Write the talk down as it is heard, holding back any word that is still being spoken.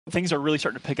things are really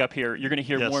starting to pick up here. You're going to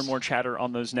hear Yes. more and more chatter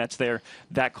on those nets there.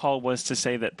 That call was to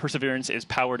say that Perseverance is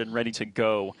powered and ready to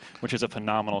go, which is a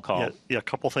phenomenal call. Yeah, a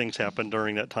couple things happened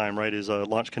during that time, right? Is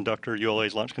launch conductor,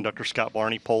 ULA's launch conductor, Scott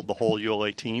Barney, polled the whole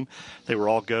ULA team. They were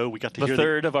all go. We got to hear the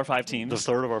third of our 5 teams. The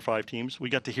third of our 5 teams. We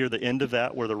got to hear the end of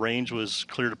that where the range was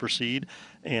clear to proceed,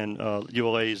 and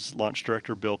ULA's launch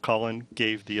director, Bill Cullen,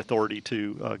 gave the authority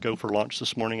to go for launch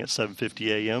this morning at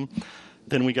 7:50 a.m.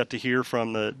 Then we got to hear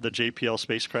from the JPL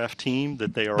spacecraft team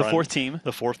that they are the fourth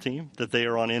team, that they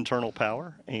are on internal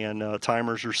power, and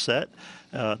timers are set.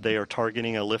 They are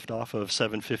targeting a liftoff of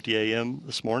 7:50 a.m.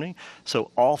 this morning.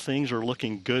 So all things are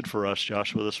looking good for us,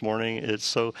 Joshua, this morning. It's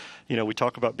so, we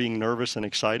talk about being nervous and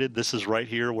excited. This is right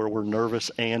here where we're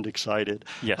nervous and excited.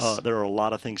 Yes. There are a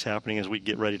lot of things happening as we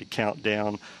get ready to count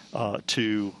down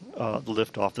to the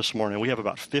liftoff this morning. We have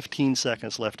about 15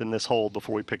 seconds left in this hold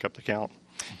before we pick up the count.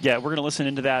 Yeah, we're going to listen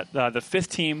into that. The fifth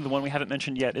team, the one we haven't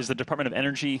mentioned yet, is the Department of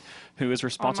Energy, who is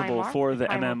responsible for the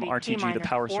MMRTG, the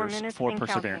power source for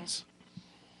Perseverance.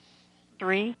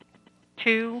 3,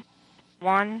 2,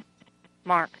 1,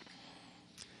 mark.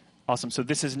 Awesome. So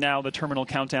this is now the terminal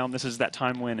countdown. This is that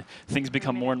time when things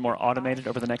become more and more automated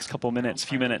over the next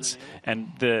few minutes,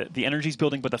 and the energy's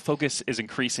building, but the focus is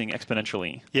increasing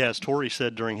exponentially. Yeah, as Tori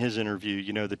said during his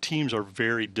interview, the teams are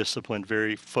very disciplined,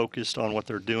 very focused on what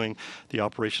they're doing, the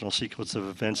operational sequence of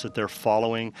events that they're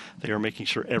following. They are making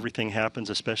sure everything happens,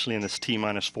 especially in this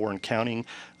T-4 and counting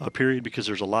period, because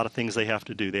there's a lot of things they have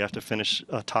to do. They have to finish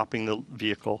topping the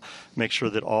vehicle, make sure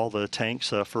that all the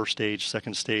tanks, first stage,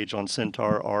 second stage on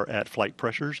Centaur, are at flight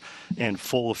pressures and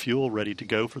full of fuel, ready to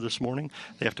go for this morning.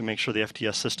 They have to make sure the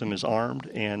FTS system is armed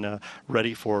and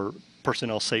ready for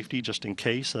personnel safety just in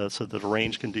case, so that the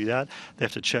range can do that. They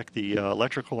have to check the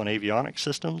electrical and avionics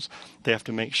systems. They have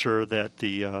to make sure that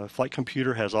the flight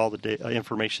computer has all the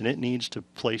information it needs to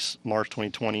place Mars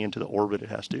 2020 into the orbit it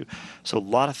has to. So a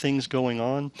lot of things going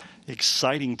on.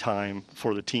 Exciting time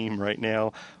for the team right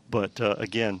now, but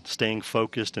again, staying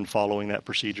focused and following that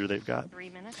procedure they've got. 3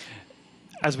 minutes.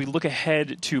 As we look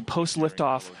ahead to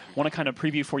post-liftoff, I want to kind of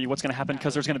preview for you what's going to happen,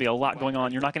 because there's going to be a lot going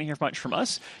on. You're not going to hear much from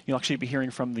us. You'll actually be hearing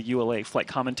from the ULA flight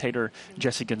commentator,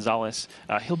 Jesse Gonzalez.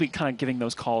 He'll be kind of giving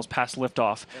those calls past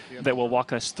liftoff that will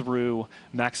walk us through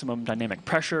maximum dynamic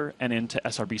pressure and into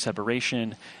SRB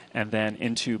separation, and then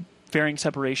into fairing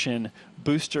separation,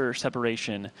 booster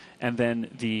separation, and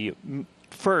then the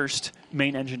first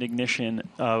main engine ignition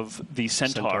of the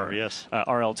Centaur, yes.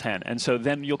 RL-10. And so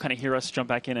then you'll kind of hear us jump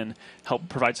back in and help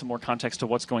provide some more context to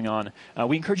what's going on.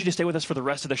 We encourage you to stay with us for the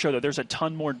rest of the show, though. There's a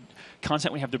ton more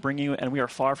content we have to bring you, and we are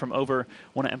far from over. I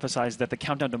want to emphasize that the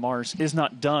countdown to Mars is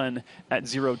not done at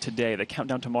 0 today. The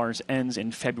countdown to Mars ends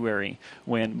in February,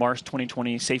 when Mars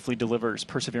 2020 safely delivers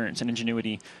Perseverance and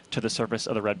Ingenuity to the surface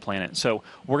of the red planet. So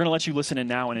we're going to let you listen in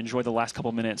now and enjoy the last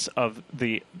couple minutes of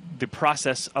the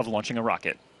process of launching a rocket.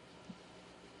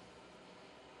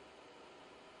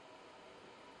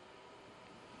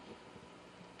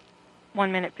 One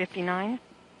minute 59.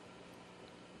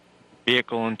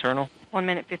 Vehicle internal. 1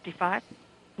 minute 55.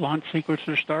 Launch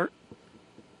sequencer start.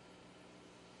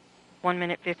 1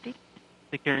 minute 50.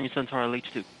 Securing Centaur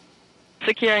LH2.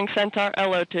 Securing Centaur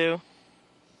LO2.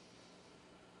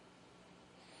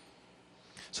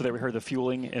 So there we heard the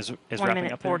fueling is 1 wrapping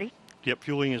minute up 40. there. Yep,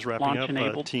 fueling is wrapping Launch up.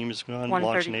 enabled. Team is gone.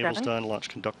 Launch enable's 137. done. Launch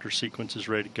conductor sequence is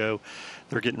ready to go.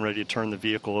 They're getting ready to turn the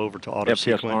vehicle over to auto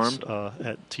sequence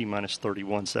at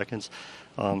T-31 seconds.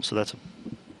 So that's a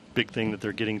big thing that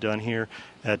they're getting done here.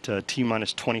 At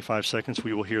T-25 seconds,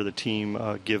 we will hear the team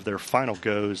give their final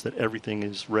goes that everything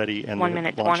is ready and 1 the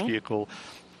minute launch 20. vehicle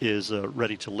is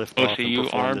ready to lift off and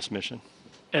perform this mission.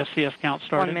 SCS count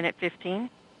started. 1 minute 15.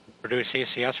 Produce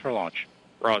CCS for launch.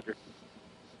 Roger.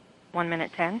 1 minute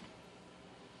 10.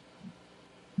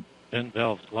 Vent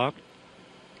valves locked.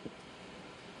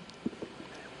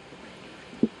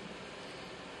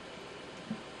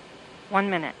 One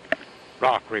minute.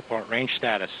 Rock, report range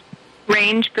status.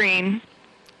 Range green.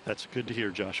 That's good to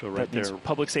hear, Joshua, right That means there.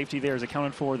 public safety there is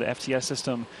accounted for. The FTS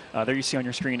system, there you see on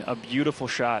your screen a beautiful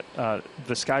shot.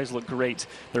 The skies look great.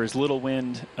 There is little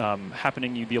wind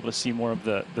happening. You'd be able to see more of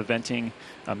the venting.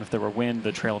 If there were wind,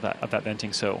 the trail of that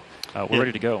venting. So we're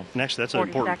ready to go. And actually, that's an 40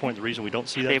 important seconds. point. The reason we don't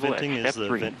see that Stable at venting is step the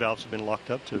 3. vent valves have been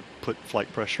locked up to put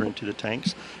flight pressure into the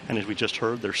tanks. And as we just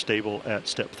heard, they're stable at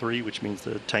step 3, which means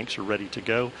the tanks are ready to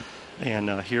go. And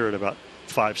here at about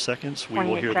 5 seconds, we will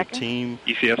 28 hear seconds. the team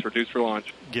ECS reduced for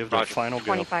launch. give their final go.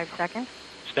 25 seconds.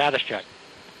 Status check.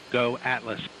 Go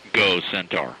Atlas. Go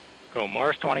Centaur. Go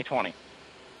Mars 2020.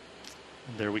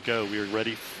 There we go. We are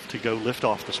ready to go lift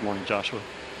off this morning, Joshua.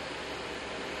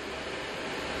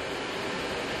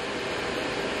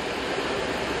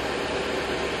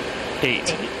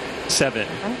 8, 7,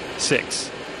 6,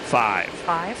 5,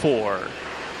 4.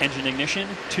 Engine ignition,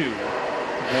 2, 1,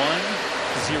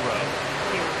 0.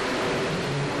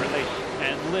 Release.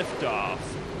 And liftoff.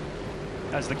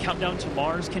 As the countdown to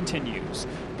Mars continues,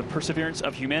 the perseverance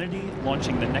of humanity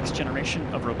launching the next generation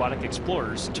of robotic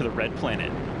explorers to the Red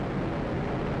Planet.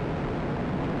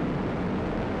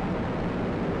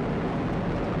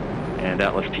 And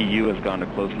Atlas TU has gone to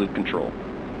closed loop control.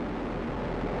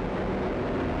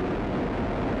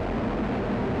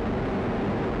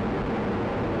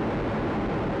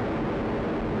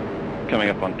 Coming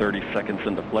up on 30 seconds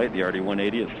into flight, the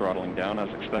RD-180 is throttling down as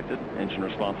expected. Engine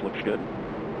response looks good.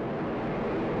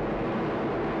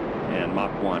 And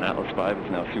Mach 1, Atlas 5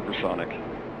 is now supersonic.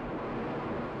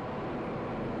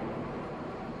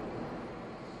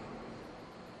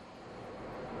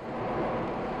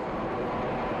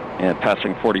 And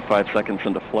passing 45 seconds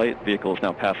into flight, vehicle is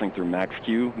now passing through max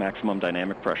Q, maximum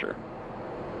dynamic pressure.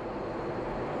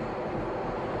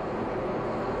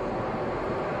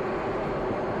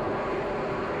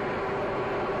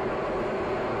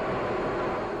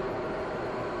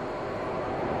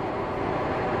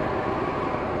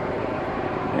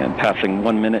 And passing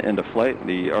 1 minute into flight,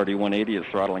 the RD-180 is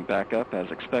throttling back up as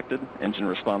expected. Engine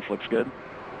response looks good.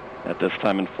 At this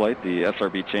time in flight, the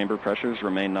SRB chamber pressures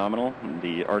remain nominal.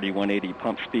 The RD-180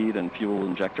 pump speed and fuel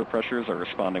injector pressures are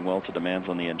responding well to demands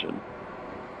on the engine.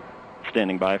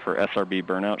 Standing by for SRB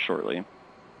burnout shortly.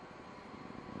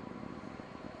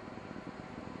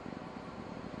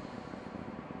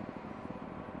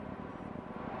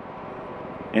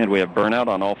 And we have burnout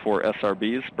on all 4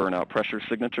 SRBs. Burnout pressure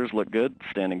signatures look good.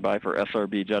 Standing by for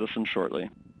SRB jettison shortly.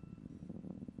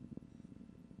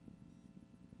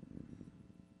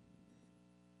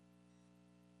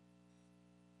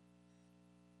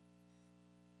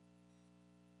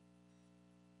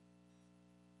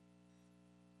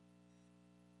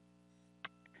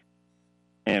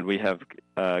 And we have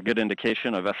a good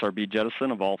indication of SRB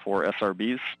jettison of all 4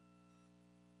 SRBs.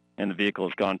 And the vehicle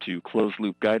has gone to closed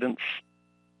loop guidance.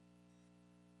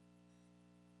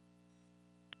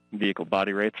 Vehicle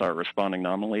body rates are responding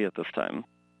nominally at this time.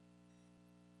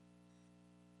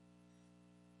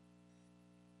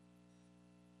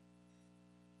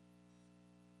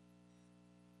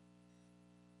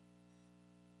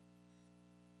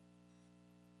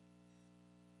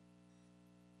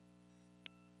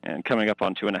 And coming up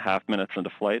on 2.5 minutes into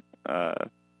flight, the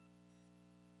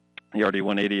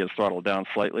RD-180 is throttled down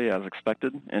slightly as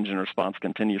expected. Engine response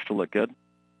continues to look good.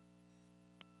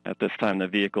 At this time, the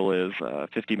vehicle is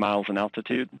 50 miles in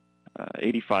altitude,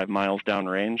 85 miles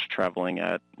downrange, traveling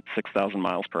at 6,000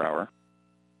 miles per hour.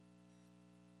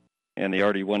 And the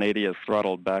RD-180 is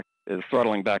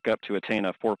throttling back up to attain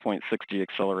a 4.6 G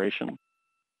acceleration.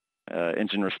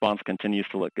 Engine response continues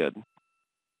to look good.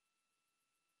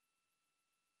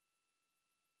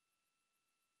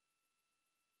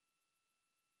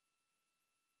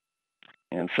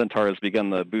 And Centaur has begun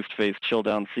the boost phase chill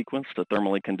down sequence to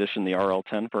thermally condition the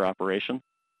RL-10 for operation.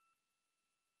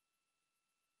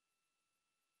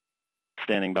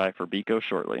 Standing by for BECO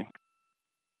shortly.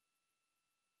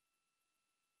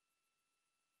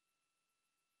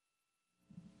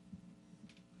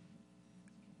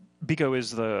 BECO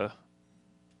is the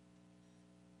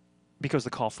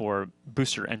call for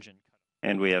booster engine.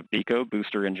 And we have BECO,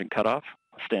 booster engine cutoff,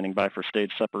 standing by for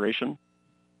stage separation.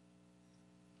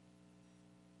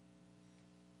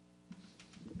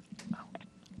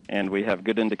 And we have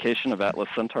good indication of Atlas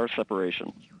Centaur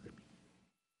separation.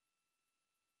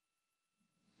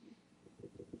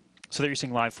 So there you're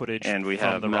seeing live footage. And we from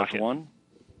have the rocket. MES-1.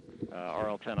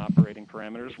 RL-10 operating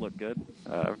parameters look good.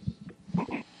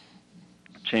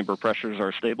 Chamber pressures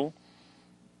are stable.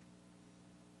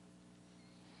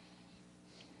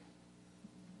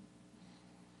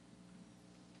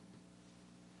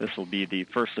 This will be the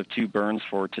first of 2 burns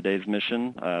for today's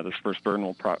mission. This first burn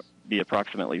will be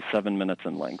approximately 7 minutes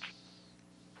in length.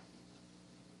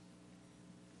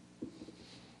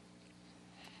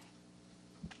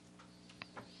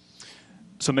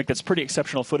 So Mick, that's pretty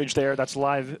exceptional footage there. That's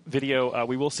live video.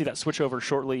 We will see that switch over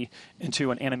shortly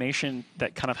into an animation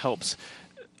that kind of helps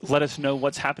let us know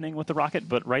what's happening with the rocket.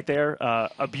 But right there,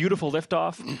 a beautiful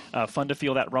liftoff. Fun to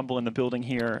feel that rumble in the building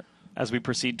here as we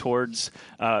proceed towards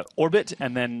orbit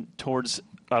and then towards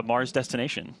Mars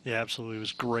destination. Yeah, absolutely. It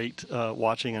was great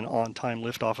watching an on-time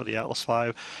liftoff of the Atlas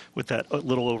V with that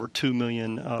little over 2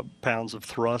 million pounds of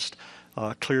thrust.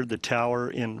 cleared the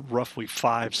tower in roughly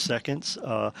 5 seconds.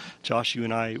 Josh, you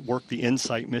and I worked the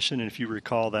InSight mission, and if you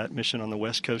recall, that mission on the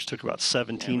West Coast took about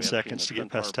 17 seconds to get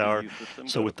past tower.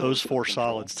 So with those 4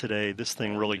 solids today, this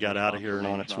thing really got out of here and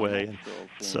on its way. And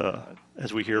it's,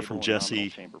 as we hear from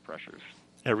Jesse,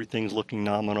 everything's looking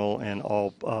nominal, and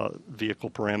all vehicle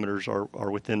parameters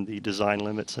are within the design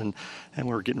limits, and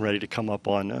we're getting ready to come up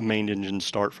on a main engine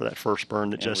start for that first burn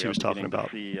that Jesse was talking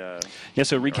about. Yeah,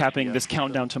 so recapping this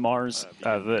countdown to Mars,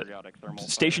 the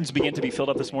stations began to be filled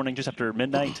up this morning just after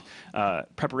midnight.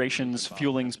 Preparations,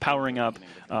 fuelings, powering up,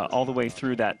 all the way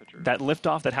through that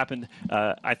liftoff that happened.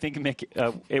 I think, Mick,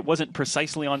 it wasn't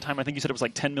precisely on time. I think you said it was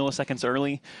like 10 milliseconds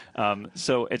early.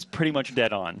 So it's pretty much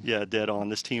dead on. Yeah, dead on.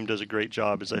 This team does a great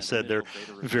job. As I said, they're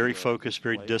very focused,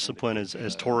 very disciplined.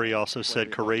 As Tori also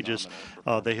said, courageous.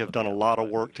 They have done a lot of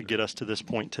work to get us to this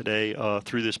point today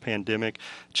through this pandemic,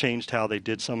 changed how they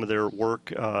did some of their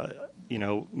work,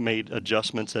 made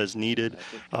adjustments as needed,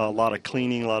 a lot of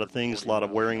cleaning, a lot of things, a lot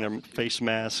of wearing their face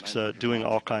masks, doing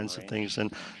all kinds of things.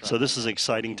 And so this is an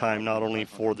exciting time, not only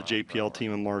for the JPL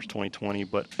team in Mars 2020,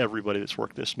 but everybody that's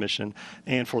worked this mission,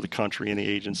 and for the country and the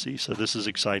agency. So this is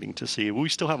exciting to see. We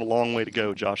still have a long way to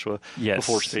go, Joshua,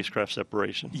 before spacecraft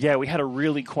separation. Yeah, we had a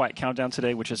really quiet countdown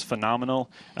today, which is phenomenal,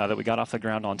 that we got off the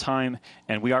ground on time.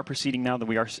 And we are proceeding now that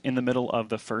we are in the middle of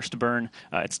the first burn.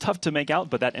 It's tough to make out,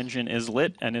 but that engine is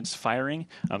lit and it's firing.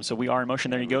 So we are in motion.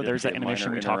 There you go. There's that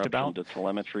animation we talked about. To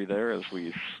telemetry there as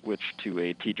we switch to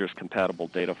a TDRS compatible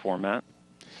data format.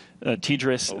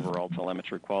 TDRS. Overall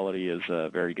telemetry quality is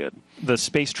very good. The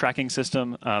space tracking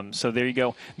system. So there you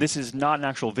go. This is not an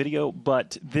actual video,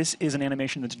 but this is an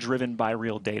animation that's driven by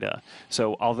real data.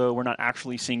 So although we're not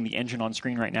actually seeing the engine on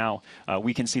screen right now,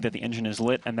 we can see that the engine is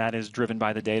lit, and that is driven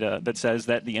by the data that says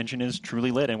that the engine is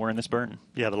truly lit and we're in this burn.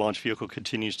 Yeah, the launch vehicle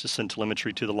continues to send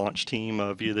telemetry to the launch team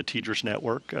via the TDRS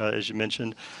network, as you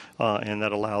mentioned, and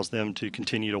that allows them to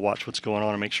continue to watch what's going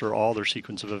on and make sure all their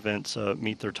sequence of events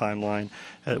meet their timeline.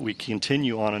 We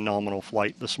continue on a nominal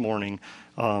flight this morning.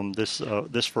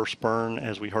 This first burn,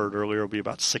 as we heard earlier, will be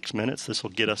about 6 minutes. This will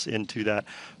get us into that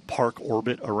park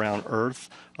orbit around Earth,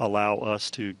 allow us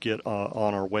to get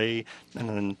on our way, and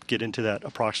then get into that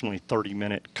approximately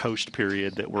 30-minute coast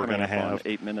period that we're going to have.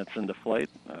 8 minutes into flight,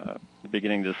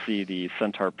 beginning to see the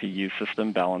Centaur PU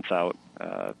system balance out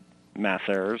mass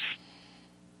errors,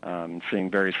 seeing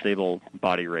very stable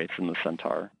body rates in the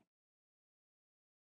Centaur.